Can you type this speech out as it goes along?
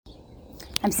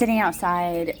I'm sitting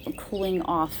outside cooling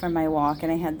off from my walk,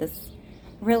 and I had this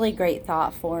really great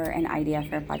thought for an idea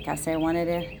for a podcast. So I wanted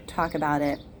to talk about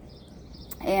it.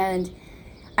 And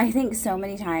I think so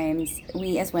many times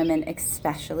we as women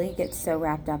especially get so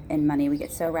wrapped up in money. We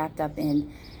get so wrapped up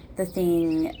in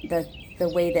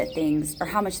the way that things, or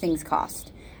how much things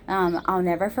cost. I'll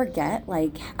never forget,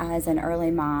 like, as an early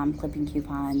mom, clipping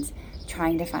coupons,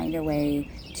 trying to find a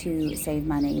way to save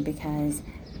money because,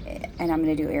 and I'm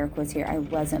going to do air quotes here, I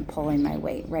wasn't pulling my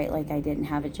weight, right? Like, I didn't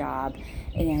have a job,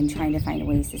 and trying to find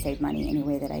ways to save money any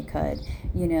way that I could.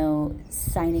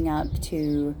 Signing up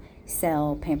to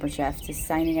sell Pampered Chef, to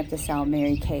signing up to sell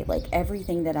Mary Kay, like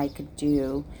everything that I could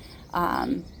do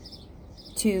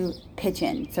to pitch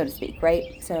in, so to speak,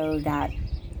 right? So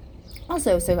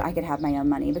I could have my own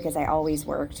money because I always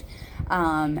worked.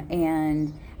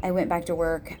 And I went back to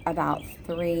work about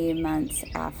 3 months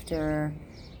after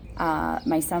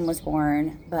my son was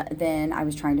born, but then I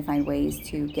was trying to find ways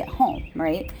to get home,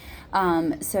 right?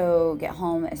 So get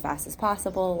home as fast as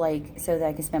possible, like, so that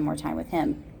I could spend more time with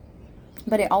him.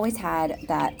 But I always had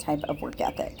that type of work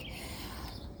ethic.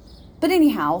 But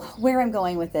anyhow, where I'm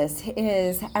going with this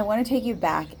is I want to take you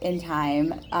back in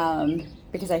time,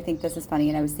 because I think this is funny,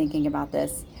 and I was thinking about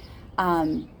this,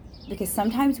 because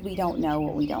sometimes we don't know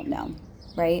what we don't know,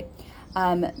 right?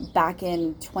 Back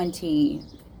in 20,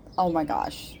 I'm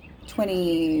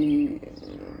trying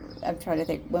to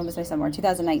think, when was my son born?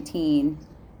 2019.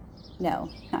 No,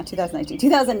 not 2019,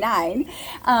 2009.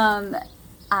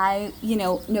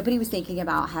 Nobody was thinking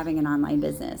about having an online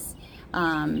business.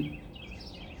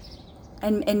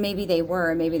 And maybe they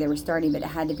were starting, but it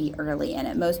had to be early in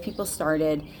it. Most people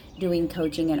started doing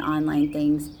coaching and online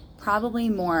things probably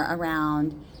more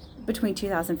around between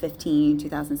 2015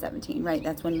 2017, right?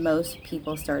 That's when most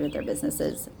people started their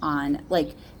businesses on,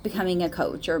 like, becoming a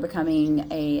coach or becoming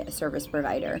a service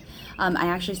provider. I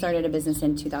actually started a business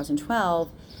in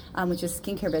 2012, which is a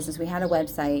skincare business. We had a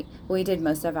website. We did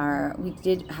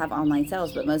have online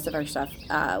sales, but most of our stuff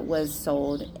was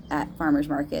sold at farmers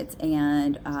markets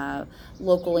and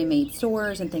locally made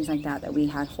stores and things like that we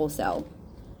had wholesale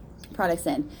products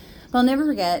in. But I'll never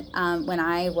forget when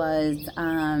I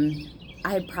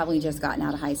had probably just gotten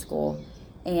out of high school,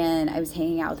 and I was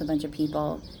hanging out with a bunch of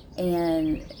people,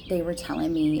 and they were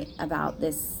telling me about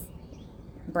this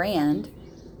brand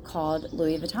called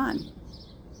Louis Vuitton.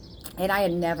 And I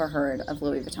had never heard of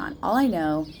Louis Vuitton. All I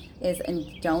know is, and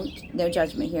no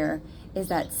judgment here, is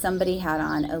that somebody had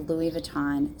on a Louis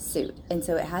Vuitton suit. And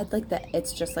so it had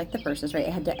it's just like the purses, right?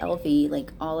 It had the LV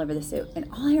like all over the suit. And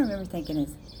all I remember thinking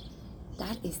is,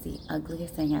 that is the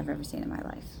ugliest thing I've ever seen in my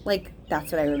life. Like,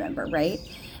 that's what I remember, right?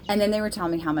 And then they were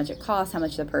telling me how much it cost, how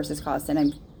much the purses cost, and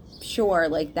I'm sure,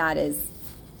 like, that is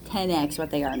 10x what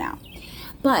they are now.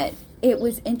 But it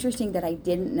was interesting that I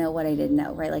didn't know what I didn't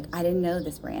know, right? Like, I didn't know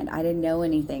this brand. I didn't know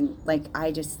anything. Like,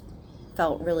 I just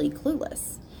felt really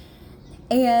clueless.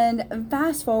 And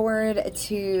fast forward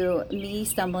to me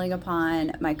stumbling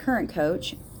upon my current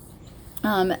coach.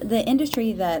 The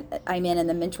industry that I'm in and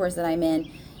the mentors that I'm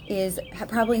in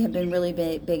probably have been really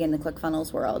big in the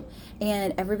ClickFunnels world,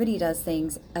 and everybody does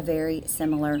things a very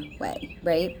similar way,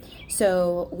 right?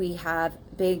 So we have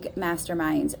big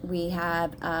masterminds, we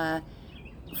have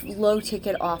low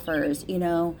ticket offers.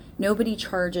 Nobody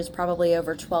charges probably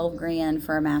over 12 grand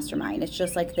for a mastermind. It's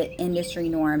just like the industry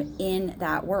norm in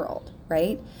that world,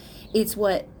 right? It's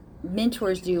what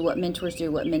mentors do. Like,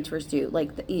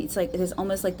 it's like, it is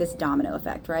almost like this domino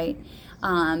effect, right?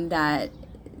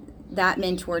 That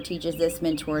mentor teaches this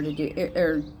mentor to do,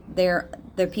 or their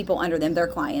people under them, their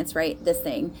clients, right? This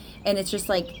thing. And it's just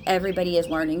like everybody is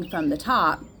learning from the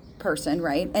top person,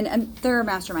 right? And there are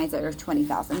masterminds that are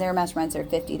 20,000. There are masterminds that are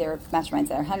 50. There are masterminds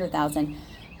that are 100,000.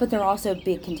 But they're also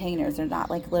big containers. They're not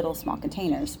like little small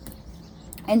containers.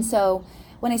 And so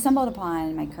when I stumbled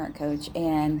upon my current coach,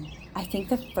 and I think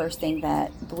the first thing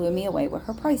that blew me away were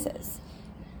her prices.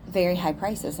 Very high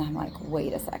prices. And I'm like,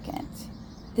 wait a second.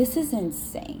 This is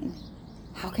insane.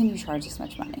 How can you charge this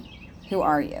much money? Who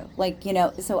are you?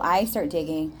 So I start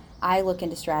digging. I look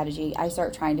into strategy. I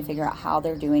start trying to figure out how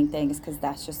they're doing things, because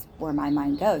that's just where my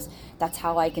mind goes. That's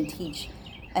how I can teach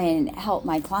and help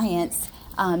my clients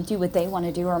do what they want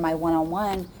to do, or my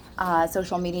one-on-one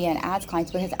social media and ads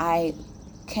clients, because I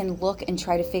can look and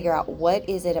try to figure out what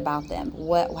is it about them.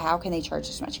 How can they charge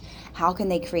this much? How can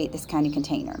they create this kind of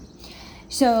container?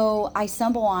 So I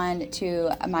stumble on to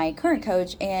my current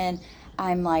coach, and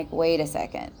I'm like, wait a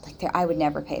second, I would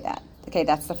never pay that. Okay,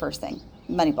 that's the first thing.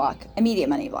 Immediate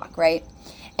money block, right?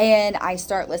 And I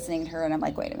start listening to her and I'm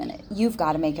like, wait a minute, you've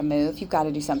got to make a move. You've got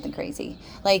to do something crazy.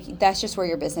 Like, that's just where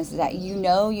your business is at. You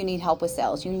know you need help with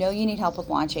sales. You know you need help with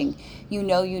launching. You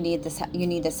know you need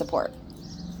this support.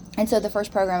 And so the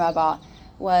first program I bought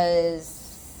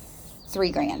was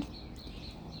 $3,000.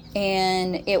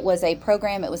 And it was a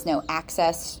program. It was no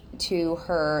access to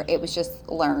her. It was just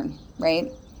learn,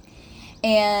 right?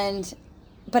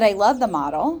 But I love the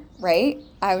model, right?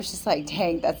 I was just like,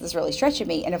 dang, that's really stretching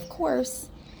me. And of course,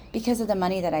 because of the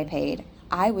money that I paid,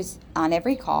 I was on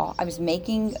every call. I was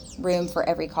making room for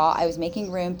every call. I was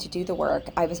making room to do the work.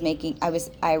 I was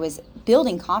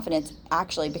building confidence,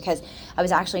 actually, because I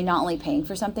was actually not only paying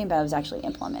for something, but I was actually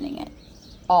implementing it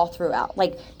all throughout.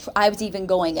 Like, I was even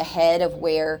going ahead of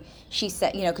where she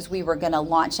said, because we were going to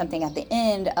launch something at the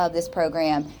end of this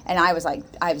program. And I was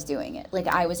doing it. Like,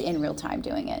 I was in real time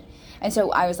doing it. And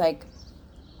so I was like,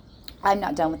 I'm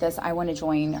not done with this. I want to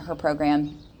join her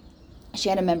program. She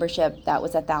had a membership that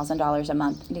was $1,000 a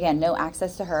month. And again, no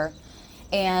access to her.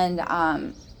 And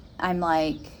I'm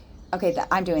like, okay,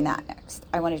 I'm doing that next.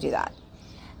 I want to do that.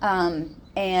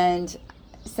 And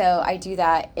so I do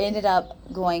that. Ended up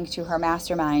going to her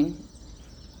mastermind,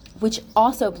 which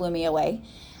also blew me away.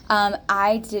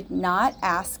 I did not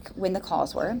ask when the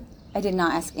calls were. I did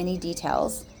not ask any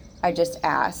details. I just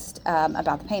asked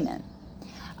about the payment,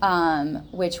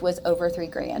 which was over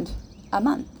 $3,000 a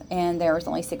month. And there was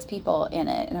only 6 people in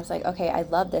it. And I was like, okay, I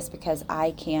love this because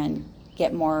I can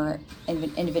get more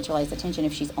individualized attention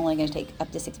if she's only going to take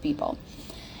up to 6 people.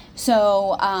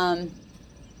 So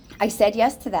I said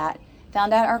yes to that.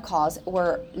 Found out our calls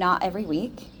were not every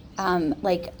week.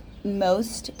 Like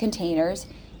most containers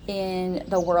in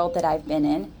the world that I've been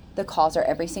in, the calls are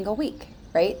every single week,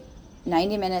 right?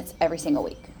 90 minutes every single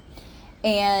week.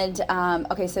 And,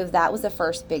 okay, so that was the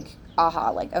first big aha,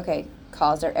 like, okay,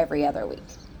 calls are every other week.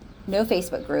 No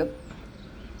Facebook group.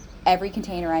 Every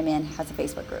container I'm in has a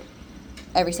Facebook group.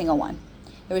 Every single one.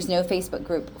 There was no Facebook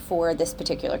group for this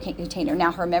particular container.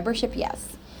 Now, her membership,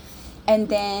 yes. And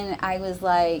then I was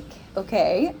like,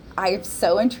 okay, I'm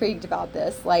so intrigued about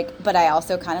this, like, but I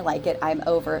also kind of like it. I'm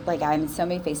in so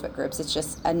many Facebook groups. It's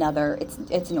just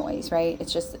it's noise, right?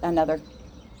 It's just another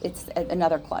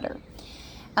clutter,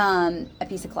 a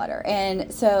piece of clutter.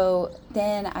 And so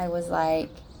then I was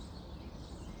like,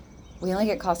 we only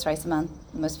get calls twice a month.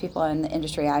 Most people in the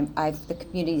industry, the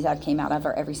communities I've came out of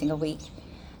are every single week.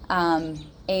 And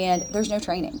there's no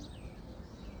training.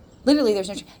 Literally, there's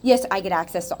no, yes, I get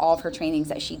access to all of her trainings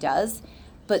that she does,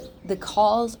 but the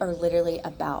calls are literally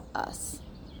about us.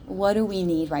 What do we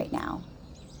need right now?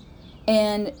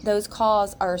 And those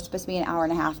calls are supposed to be an hour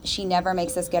and a half. She never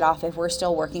makes us get off. If we're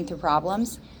still working through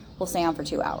problems, we'll stay on for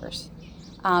 2 hours,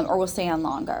 or we'll stay on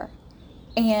longer.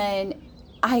 And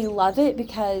I love it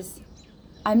because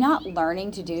I'm not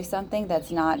learning to do something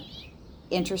that's not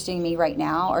interesting me right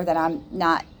now, or that I'm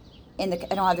not I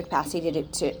don't have the capacity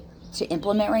to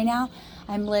implement right now.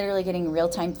 I'm literally getting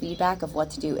real-time feedback of what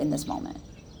to do in this moment.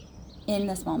 And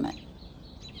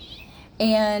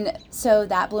so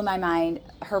that blew my mind.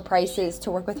 Her prices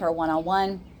to work with her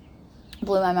one-on-one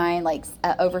blew my mind, like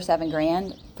over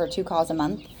 $7,000 for 2 calls a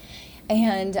month.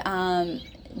 And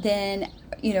then,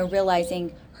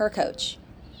 realizing her coach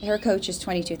is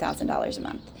 $22,000 a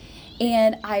month.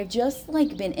 And I've just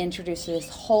been introduced to this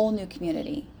whole new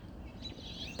community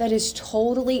that is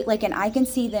totally and I can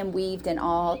see them weaved and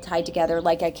all tied together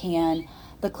like I can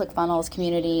the ClickFunnels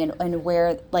community and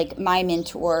where my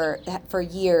mentor for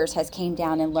years has came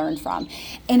down and learned from.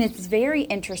 And it's very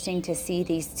interesting to see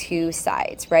these two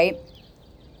sides, right?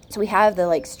 So we have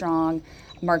the strong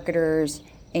marketers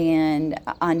and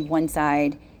on one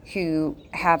side who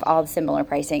have all the similar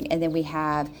pricing, and then we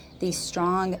have these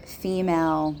strong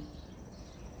female.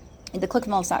 The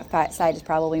ClickFunnels side is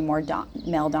probably more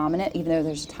male dominant, even though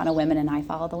there's a ton of women and I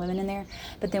follow the women in there.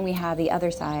 But then we have the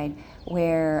other side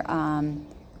where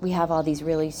we have all these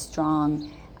really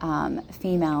strong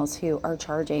females who are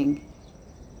charging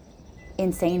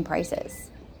insane prices.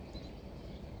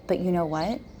 But you know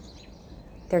what?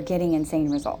 They're getting insane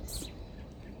results.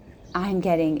 I'm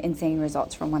getting insane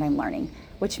results from what I'm learning,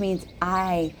 which means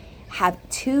I have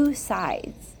 2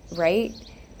 sides, right?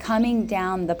 Coming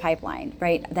down the pipeline,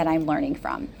 right, that I'm learning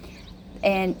from,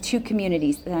 and 2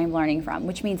 communities that I'm learning from,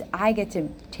 which means I get to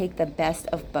take the best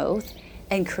of both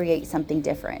and create something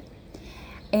different.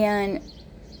 And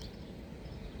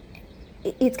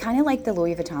it's kind of like the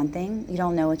Louis Vuitton thing. You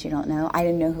don't know what you don't know. I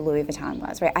didn't know who Louis Vuitton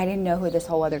was, right? I didn't know who this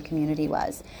whole other community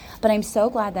was. But I'm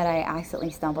so glad that I accidentally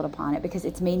stumbled upon it, because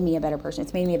it's made me a better person.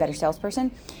 It's made me a better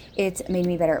salesperson. It's made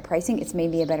me better at pricing. It's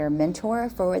made me a better mentor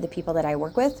for the people that I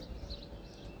work with.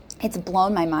 It's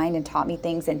blown my mind and taught me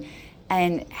things and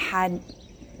and had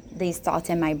these thoughts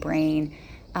in my brain,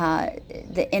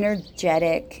 the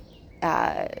energetic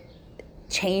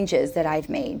changes that I've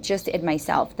made just in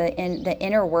myself, the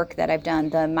inner work that I've done,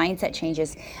 the mindset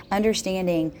changes,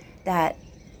 understanding that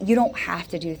you don't have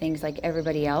to do things like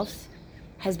everybody else,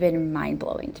 has been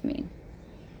mind-blowing to me.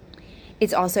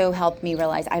 It's also helped me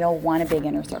realize I don't want a big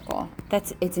inner circle.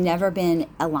 It's never been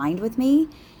aligned with me,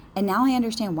 and now I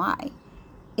understand why.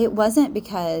 It wasn't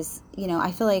because,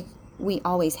 I feel like we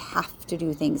always have to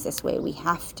do things this way. We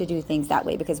have to do things that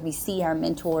way because we see our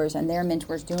mentors and their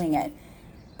mentors doing it.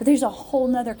 But there's a whole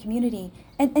nother community,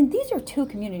 and these are 2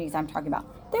 communities I'm talking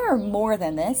about. There are more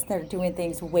than this. They're doing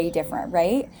things way different,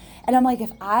 right? And I'm like,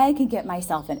 if I can get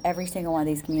myself in every single one of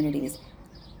these communities,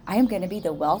 I am going to be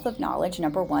the wealth of knowledge,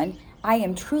 number one. I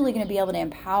am truly going to be able to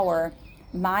empower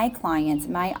my clients,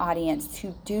 my audience,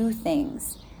 to do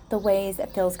things the ways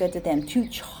that feels good to them, to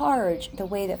charge the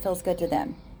way that feels good to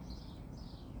them.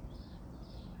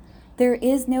 There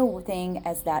is no thing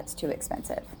as that's too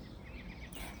expensive.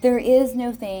 There is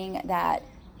no thing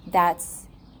that's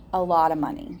a lot of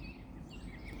money.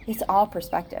 It's all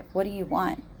perspective. What do you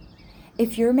want?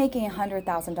 If you're making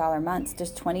 $100,000 months,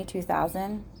 does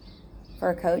 $22,000 for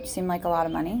a coach seem like a lot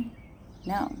of money?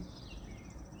 No.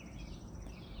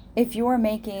 If you're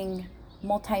making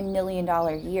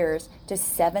multi-million-dollar years, does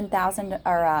 $7,000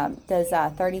 or does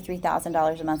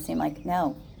 $33,000 a month seem like?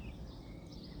 No,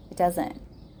 it doesn't.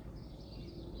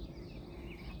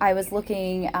 I was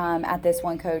looking at this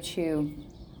one coach who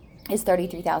is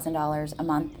 $33,000 a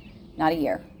month, not a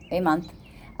year, a month.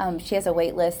 She has a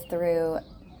wait list through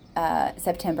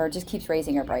September, just keeps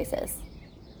raising her prices.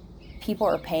 People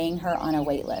are paying her on a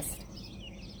wait list.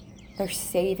 They're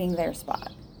saving their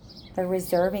spot. They're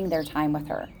reserving their time with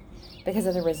her because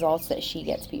of the results that she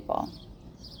gets people.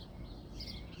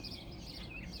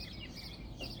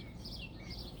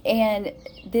 And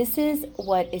this is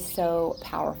what is so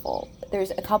powerful.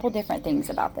 There's a couple different things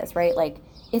about this, right? Like,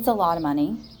 it's a lot of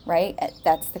money, right?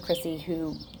 That's the Chrissy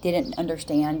who didn't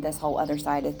understand this whole other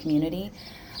side of the community.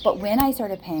 But when I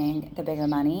started paying the bigger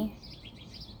money,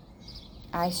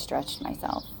 I stretched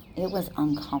myself. It was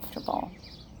uncomfortable.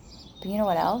 But you know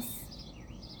what else?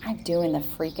 I'm doing the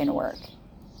freaking work.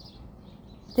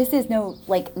 This is no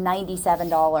like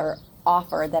 $97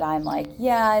 offer that I'm like,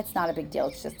 yeah, it's not a big deal.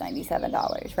 It's just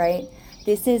 $97, right?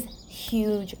 This is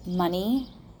huge money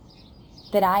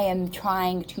that I am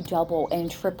trying to double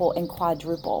and triple and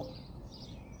quadruple.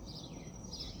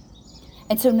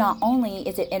 And so not only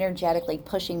is it energetically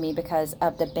pushing me because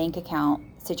of the bank account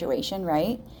situation,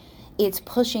 right? It's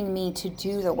pushing me to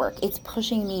do the work. It's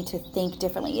pushing me to think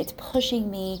differently. It's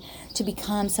pushing me to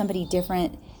become somebody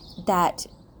different that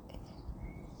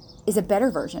is a better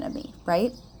version of me,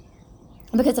 right?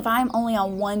 Because if I'm only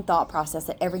on one thought process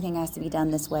that everything has to be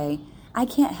done this way, I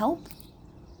can't help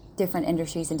different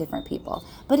industries and different people.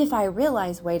 But if I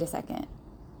realize, wait a second,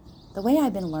 the way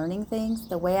I've been learning things,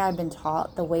 the way I've been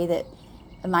taught, the way that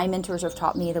my mentors have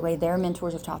taught me, the way their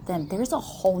mentors have taught them, there's a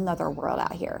whole nother world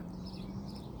out here.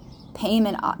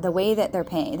 Payment, the way that they're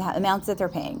paying, the amounts that they're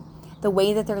paying, the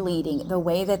way that they're leading, the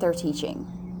way that they're teaching.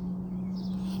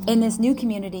 In this new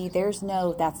community, there's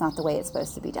no, that's not the way it's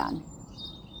supposed to be done.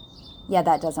 Yeah,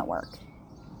 that doesn't work.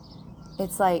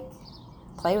 It's like,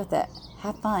 play with it,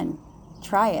 have fun,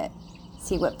 try it,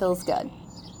 see what feels good.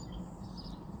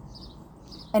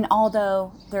 And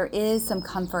although there is some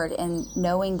comfort in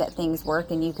knowing that things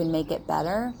work and you can make it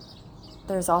better,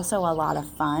 there's also a lot of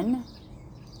fun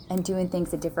and doing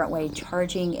things a different way,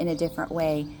 charging in a different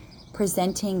way,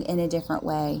 presenting in a different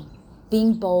way,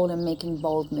 being bold and making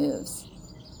bold moves,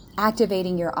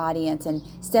 activating your audience, and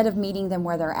instead of meeting them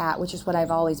where they're at, which is what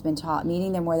I've always been taught,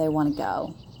 meeting them where they want to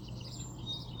go.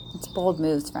 It's bold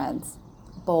moves, friends,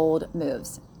 bold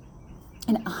moves.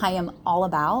 And I am all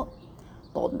about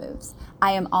bold moves.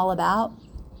 I am all about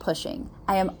pushing.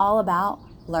 I am all about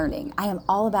learning. I am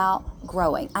all about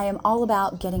growing. I am all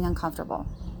about getting uncomfortable.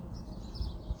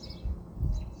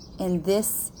 In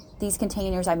these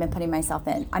containers I've been putting myself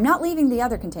in. I'm not leaving the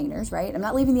other containers, right? I'm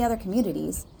not leaving the other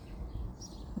communities,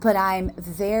 but I'm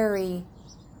very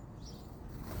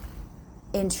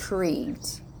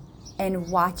intrigued and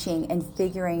watching and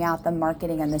figuring out the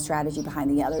marketing and the strategy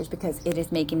behind the others, because it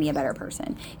is making me a better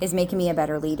person. It's making me a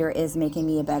better leader. It's making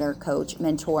me a better coach,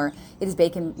 mentor. It is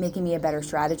making me a better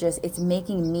strategist. It's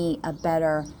making me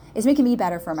better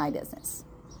for my business,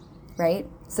 right?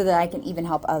 So that I can even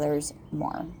help others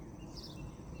more.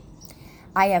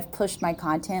 I have pushed my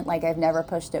content like I've never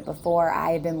pushed it before.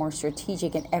 I have been more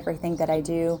strategic in everything that I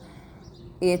do.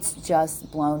 It's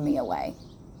just blown me away.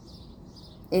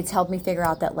 It's helped me figure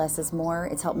out that less is more.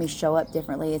 It's helped me show up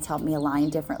differently. It's helped me align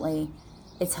differently.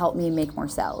 It's helped me make more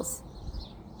sales.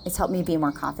 It's helped me be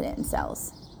more confident in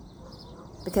sales.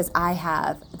 Because I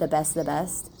have the best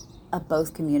of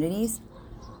both communities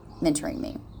mentoring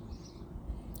me.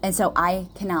 And so I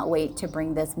cannot wait to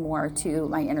bring this more to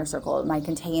my inner circle, my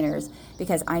containers,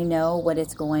 because I know what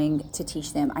it's going to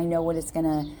teach them. I know what it's going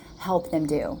to help them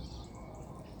do.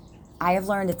 I have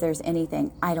learned if there's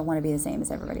anything, I don't want to be the same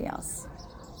as everybody else.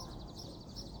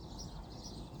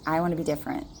 I want to be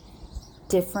different.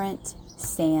 Different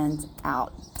stands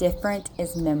out. Different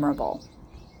is memorable.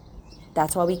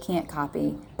 That's why we can't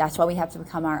copy. That's why we have to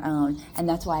become our own. And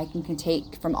that's why I can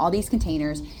take from all these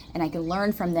containers and I can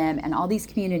learn from them and all these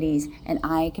communities and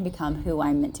I can become who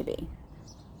I'm meant to be.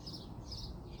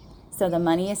 So the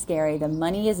money is scary. The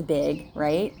money is big,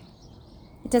 right?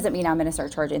 It doesn't mean I'm going to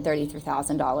start charging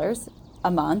 $33,000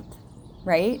 a month,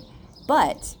 right?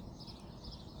 But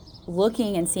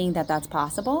looking and seeing that that's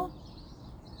possible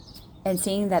and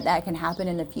seeing that that can happen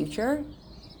in the future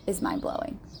is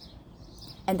mind-blowing.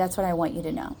 And that's what I want you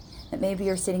to know. That maybe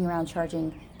you're sitting around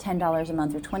charging $10 a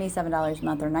month or $27 a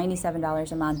month or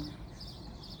 $97 a month.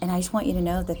 And I just want you to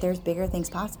know that there's bigger things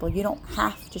possible. You don't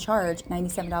have to charge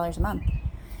 $97 a month.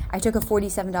 I took a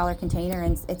 $47 container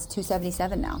and it's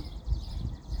 $277 now.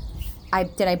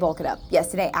 Did I bulk it up?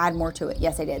 Yes. Did I add more to it?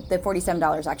 Yes, I did. The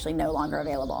 $47 is actually no longer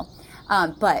available.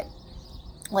 But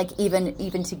like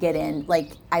even to get in,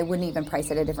 like I wouldn't even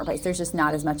price it at a different price. There's just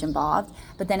not as much involved.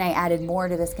 But then I added more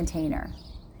to this container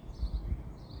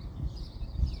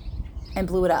and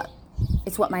blew it up.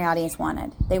 It's what my audience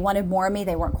wanted. They wanted more of me.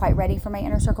 They weren't quite ready for my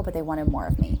inner circle, but they wanted more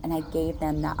of me. And I gave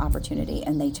them that opportunity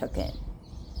and they took it.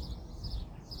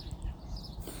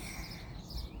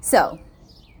 So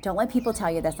don't let people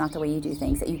tell you that's not the way you do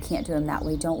things, that you can't do them that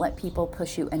way. Don't let people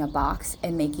push you in a box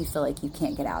and make you feel like you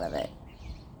can't get out of it.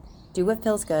 Do what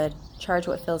feels good, charge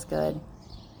what feels good,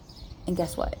 and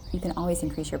guess what? You can always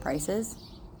increase your prices.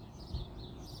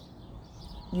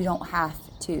 You don't have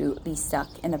to be stuck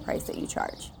in the price that you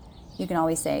charge. You can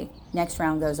always say, next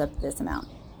round goes up to this amount.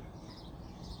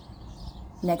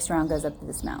 Next round goes up to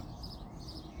this amount.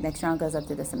 Next round goes up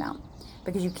to this amount.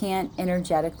 Because you can't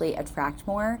energetically attract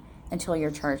more until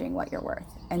you're charging what you're worth.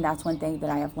 And that's one thing that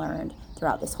I have learned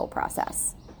throughout this whole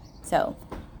process. So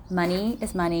money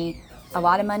is money. A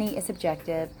lot of money is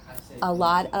subjective. A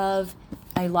lot of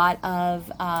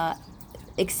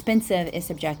expensive is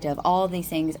subjective. All of these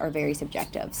things are very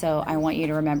subjective. So I want you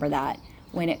to remember that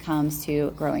when it comes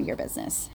to growing your business.